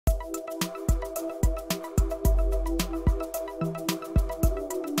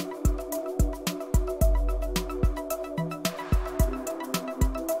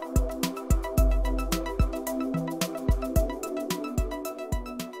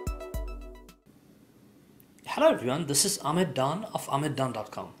Hello everyone, this is Ahmed Dawn of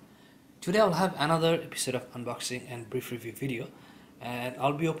ahmeddawn.com. Today I'll have another episode of unboxing and brief review video, and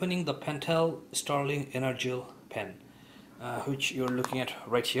I'll be opening the Pentel Sterling Energel pen, which you're looking at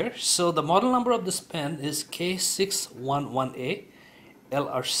right here. So the model number of this pen is K611A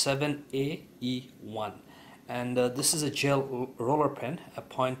LR7AE1, and this is a gel roller pen, a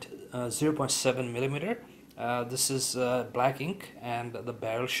 0.7 millimeter. This is black ink, and the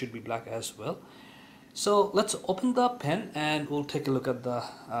barrel should be black as well. So let's open the pen and we'll take a look at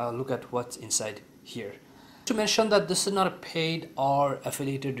what's inside here. To mention that this is not a paid or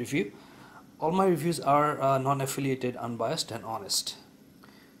affiliated review. All my reviews are non-affiliated, unbiased and honest.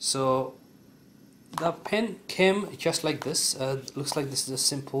 So the pen came just like this. Looks like this is a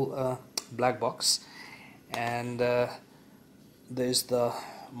simple black box, and there's the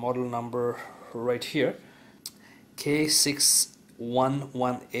model number right here,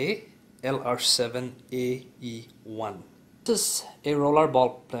 K611A LR7AE1. This is a roller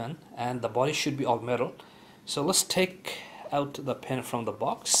ball pen and the body should be all metal. So let's take out the pen from the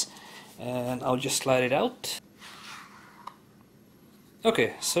box and I'll just slide it out.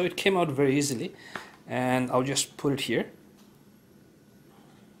 Okay, so it came out very easily and I'll just put it here.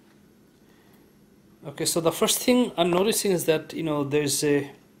 Okay, so the first thing I'm noticing is that there's a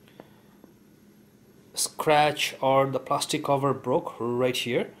scratch, or the plastic cover broke right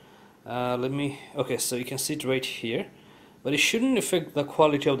here. Okay, so you can see it right here, but it shouldn't affect the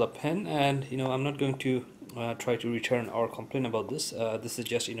quality of the pen, and I'm not going to try to return or complain about this. This is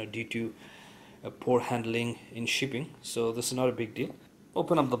just due to poor handling in shipping, so this is not a big deal.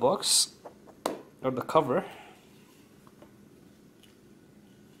 Open up the box or the cover.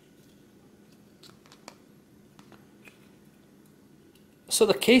 So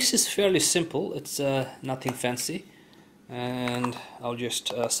the case is fairly simple, it's nothing fancy, and I'll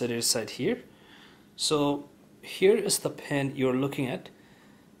just set it aside here. So here is the pen you're looking at.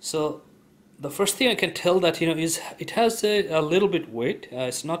 So the first thing I can tell that is it has a little bit weight.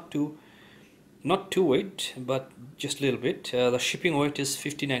 It's not too weight, but just a little bit. The shipping weight is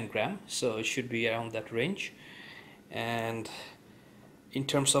 59 grams, so it should be around that range. And in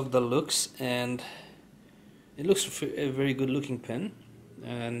terms of the looks, and it looks a very good looking pen,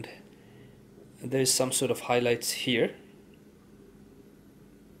 and there is some sort of highlights here.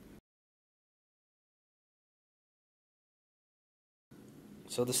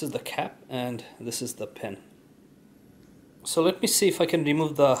 So this is the cap and this is the pen. So let me see if I can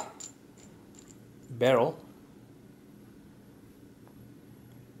remove the barrel.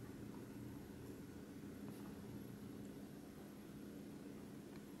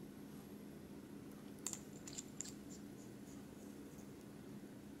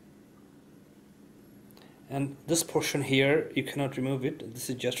 And this portion here, you cannot remove it. This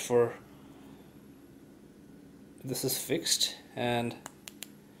is just for, this is fixed, and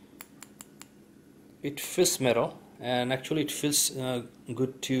it feels metal, and actually it feels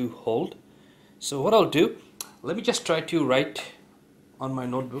good to hold. So what I'll do, let me just try to write on my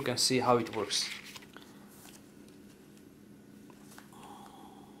notebook and see how it works.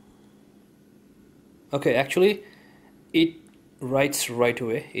 Okay, actually it writes right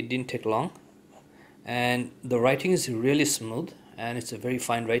away. It didn't take long, and the writing is really smooth and it's a very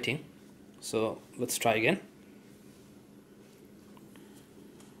fine writing. So let's try again.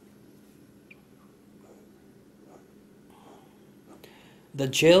 The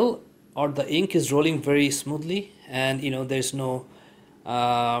gel or the ink is rolling very smoothly, and there's no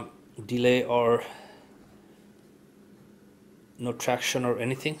delay or no traction or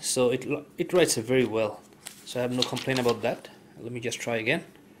anything, so it writes very well. So I have no complaint about that. Let me just try again.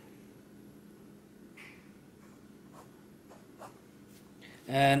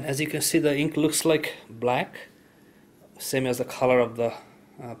 And as you can see, the ink looks like black, same as the color of the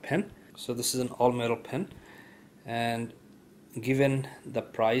pen. So this is an all metal pen, and given the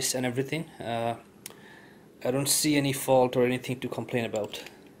price and everything, I don't see any fault or anything to complain about.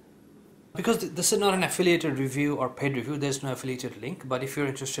 Because this is not an affiliated review or paid review, there's no affiliated link, but if you're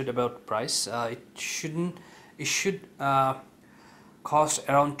interested about price, it should cost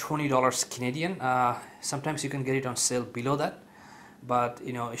around $20 Canadian. Sometimes you can get it on sale below that, but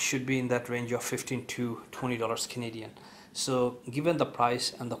it should be in that range of $15 to $20 Canadian. So given the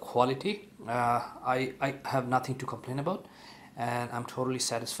price and the quality, I have nothing to complain about, and I'm totally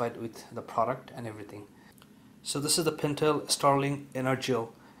satisfied with the product and everything. So this is the Pentel Sterling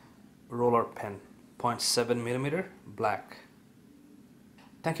Energel roller pen, 0.7 millimeter black.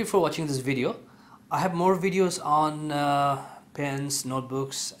 Thank you for watching this video. I have more videos on pens,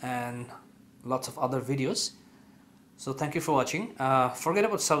 notebooks, and lots of other videos. So thank you for watching. Forget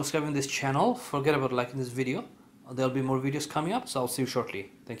about subscribing this channel, forget about liking this video. There'll be more videos coming up, so I'll see you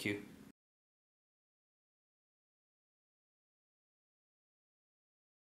shortly. Thank you.